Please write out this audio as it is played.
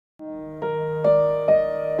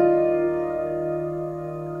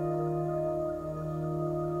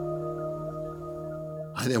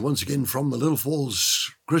there once again from the Little Falls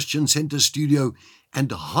Christian Center studio and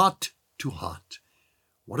heart to heart.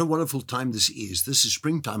 What a wonderful time this is. This is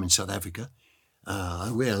springtime in South Africa. I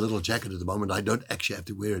wear a little jacket at the moment. I don't actually have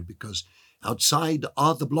to wear it because outside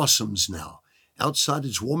are the blossoms now. Outside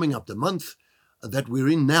it's warming up. The month that we're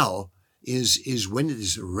in now is when it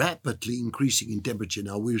is rapidly increasing in temperature.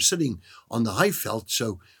 Now we're sitting on the Highveld,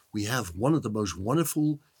 so we have one of the most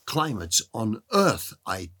wonderful climates on earth,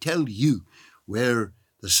 I tell you, where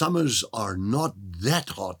the summers are not that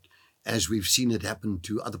hot as we've seen it happen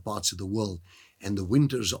to other parts of the world, and the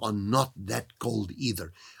winters are not that cold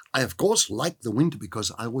either. I, of course, like the winter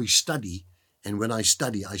because I always study, and when I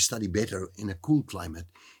study better in a cool climate.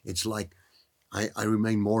 It's like I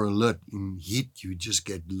remain more alert. In heat, you just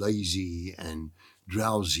get lazy and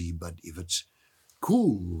drowsy, but if it's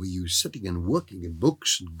cool, where you're sitting and working in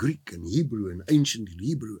books and Greek and Hebrew and ancient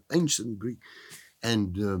Greek,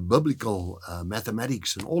 and biblical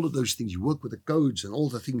mathematics and all of those things. You work with the codes and all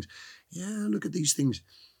the things. Yeah, look at these things.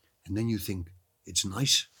 And then you think, it's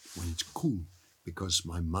nice when it's cool because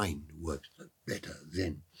my mind works better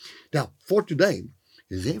then. Now, for today,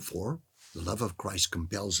 therefore, the love of Christ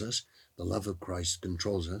compels us. The love of Christ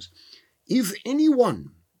controls us. If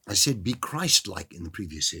anyone, I said be Christ-like in the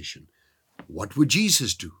previous session, what would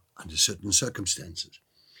Jesus do under certain circumstances?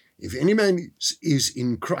 If any man is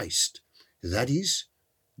in Christ, that is,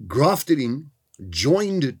 grafted in,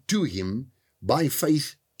 joined to him by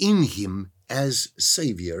faith in him as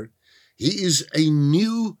Savior, he is a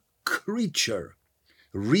new creature,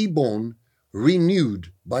 reborn,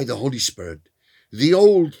 renewed by the Holy Spirit. The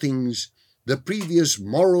old things, the previous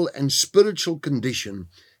moral and spiritual condition,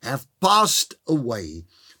 have passed away.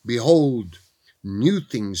 Behold, new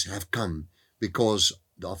things have come because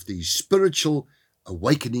of the spiritual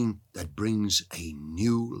awakening that brings a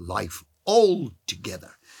new life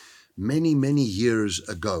altogether. Many, many years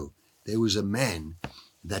ago, there was a man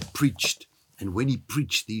that preached, and when he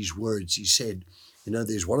preached these words, he said,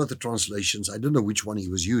 there's one of the translations, I don't know which one he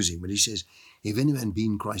was using, but he says, if any man be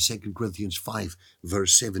in Christ, 2 Corinthians 5,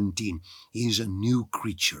 verse 17, he is a new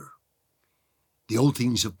creature. The old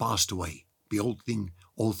things have passed away. Behold,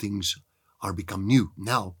 all things are become new.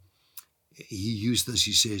 Now, he used this,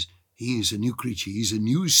 he says, he is a new creature. He's a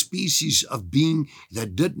new species of being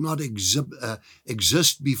that did not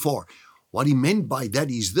exist before. What he meant by that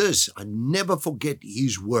is this. I never forget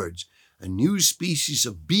his words. A new species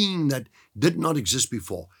of being that did not exist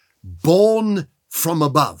before. Born from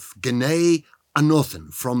above. Genei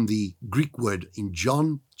anothen, from the Greek word in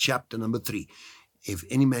John chapter number 3. If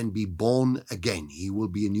any man be born again, he will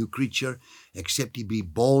be a new creature, except he be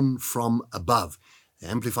born from above. The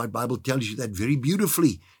Amplified Bible tells you that very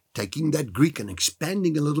beautifully, taking that Greek and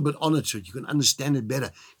expanding a little bit on it so that you can understand it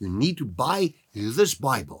better. You need to buy this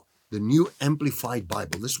Bible, the New Amplified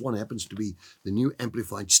Bible. This one happens to be the New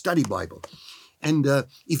Amplified Study Bible. And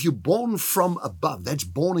if you're born from above, that's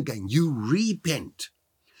born again. You repent.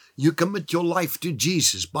 You commit your life to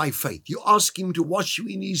Jesus by faith. You ask him to wash you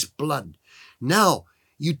in his blood. Now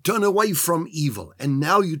you turn away from evil, and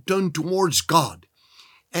now you turn towards God.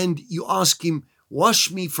 And you ask him,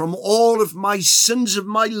 wash me from all of my sins of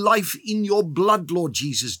my life in your blood, Lord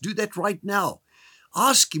Jesus. Do that right now.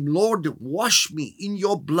 Ask him, Lord, wash me in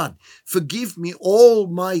your blood. Forgive me all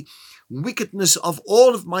my wickedness of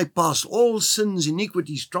all of my past, all sins,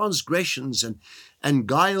 iniquities, transgressions, and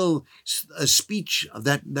guile speech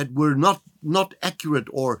that were not accurate,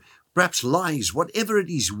 or perhaps lies, whatever it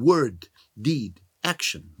is, word, deed,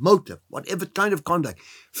 action, motive, whatever kind of conduct.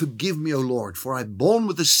 Forgive me, O Lord, for I'm born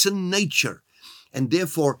with a sin nature. And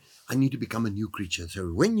therefore, I need to become a new creature. So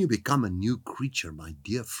when you become a new creature, my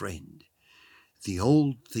dear friend, the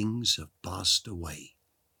old things have passed away.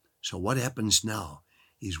 So what happens now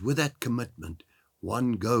is with that commitment,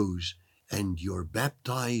 one goes and you're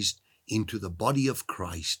baptized into the body of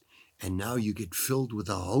Christ. And now you get filled with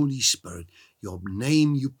the Holy Spirit. Your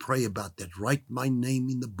name, you pray about that. Write my name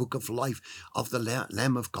in the book of life of the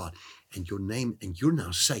Lamb of God. And your name, and you're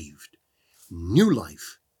now saved. New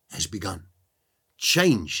life has begun.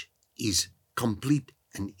 Change is complete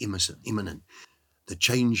and imminent. The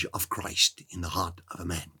change of Christ in the heart of a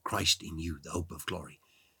man. Christ in you, the hope of glory.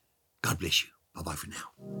 God bless you. Bye-bye for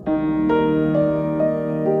now.